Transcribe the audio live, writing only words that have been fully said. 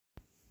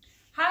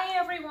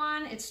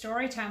everyone, it's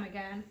story time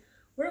again.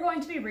 We're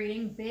going to be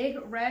reading Big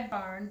Red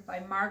Barn by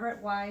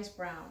Margaret Wise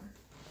Brown.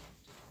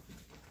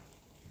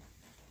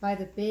 By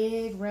the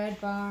big red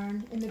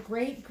barn in the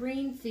great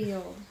green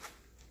field,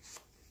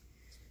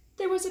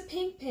 there was a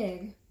pink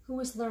pig who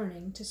was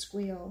learning to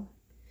squeal.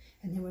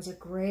 And there was a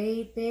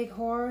great big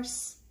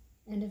horse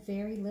and a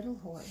very little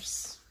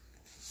horse.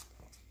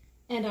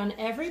 And on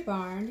every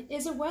barn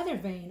is a weather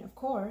vane, of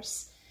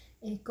course,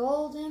 a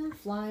golden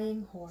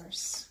flying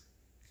horse.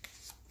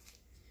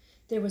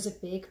 There was a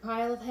big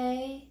pile of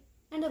hay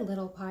and a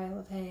little pile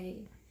of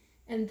hay,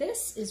 and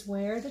this is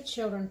where the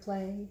children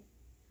play.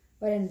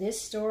 But in this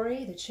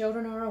story, the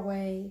children are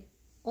away.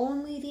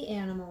 Only the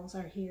animals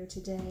are here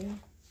today.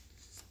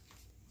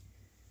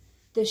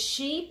 The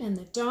sheep and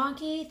the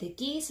donkey, the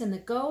geese and the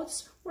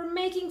goats were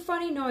making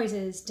funny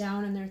noises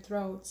down in their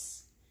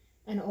throats.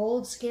 An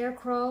old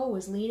scarecrow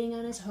was leaning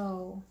on his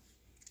hoe,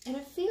 and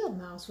a field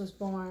mouse was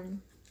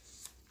born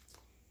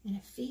in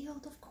a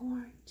field of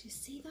corn. Do you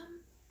see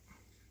them?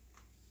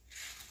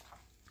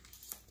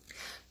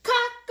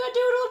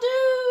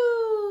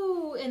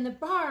 Cock-a-doodle-doo! In the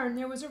barn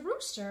there was a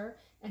rooster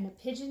and a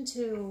pigeon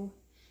too,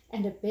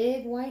 and a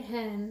big white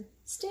hen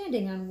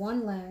standing on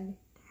one leg,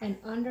 and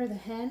under the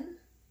hen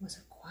was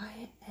a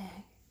quiet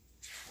egg.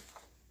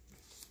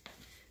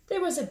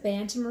 There was a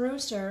bantam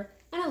rooster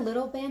and a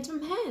little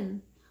bantam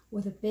hen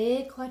with a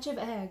big clutch of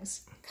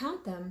eggs.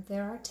 Count them,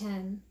 there are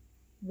 10.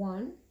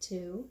 1,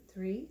 2,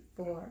 3,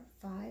 4,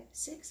 5,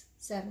 6,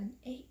 7,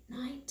 8,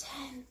 9,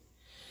 10.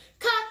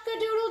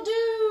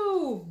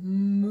 Cock-a-doodle-doo!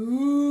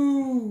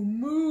 Moo,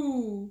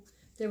 moo.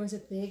 There was a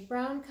big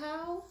brown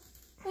cow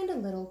and a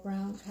little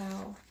brown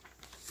cow.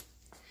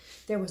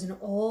 There was an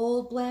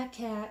old black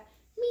cat,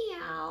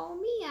 meow,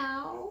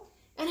 meow,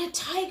 and a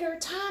tiger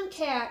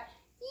tomcat,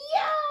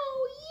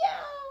 yow,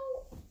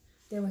 yow.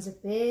 There was a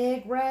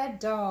big red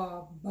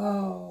dog,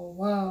 bow,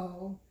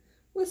 wow,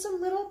 with some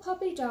little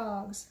puppy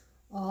dogs,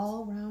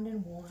 all round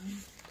and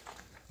warm.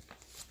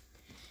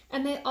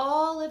 And they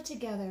all lived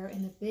together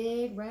in the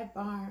big red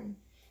barn,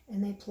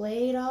 and they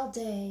played all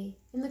day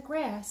in the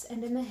grass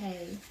and in the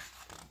hay.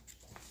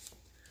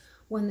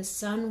 When the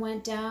sun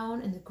went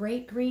down in the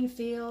great green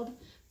field,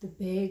 the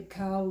big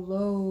cow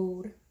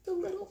lowed, the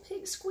little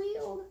pig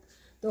squealed,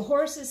 the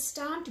horses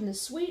stomped in the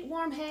sweet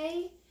warm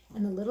hay,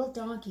 and the little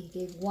donkey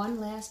gave one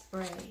last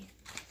bray.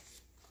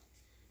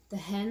 The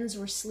hens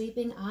were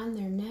sleeping on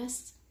their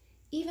nests,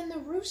 even the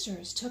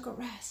roosters took a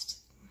rest.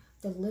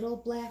 The little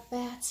black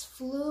bats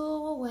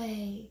flew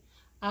away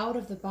out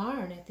of the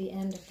barn at the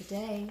end of the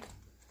day.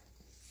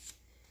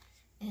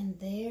 And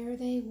there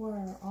they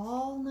were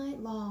all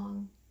night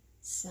long,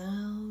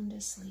 sound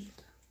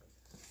asleep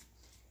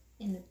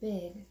in the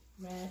big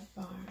red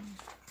barn.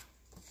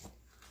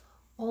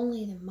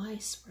 Only the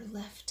mice were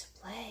left to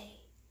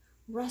play,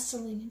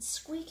 rustling and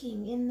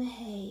squeaking in the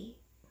hay,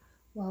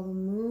 while the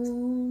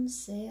moon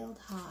sailed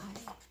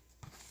high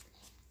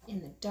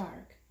in the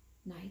dark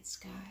night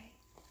sky.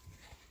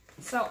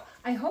 So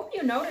I hope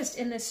you noticed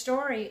in this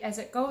story as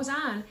it goes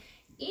on,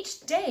 each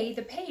day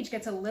the page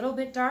gets a little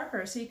bit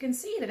darker so you can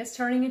see that it's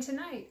turning into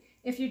night.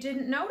 If you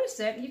didn't notice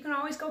it, you can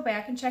always go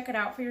back and check it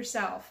out for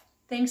yourself.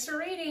 Thanks for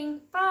reading.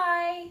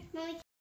 Bye. Mommy,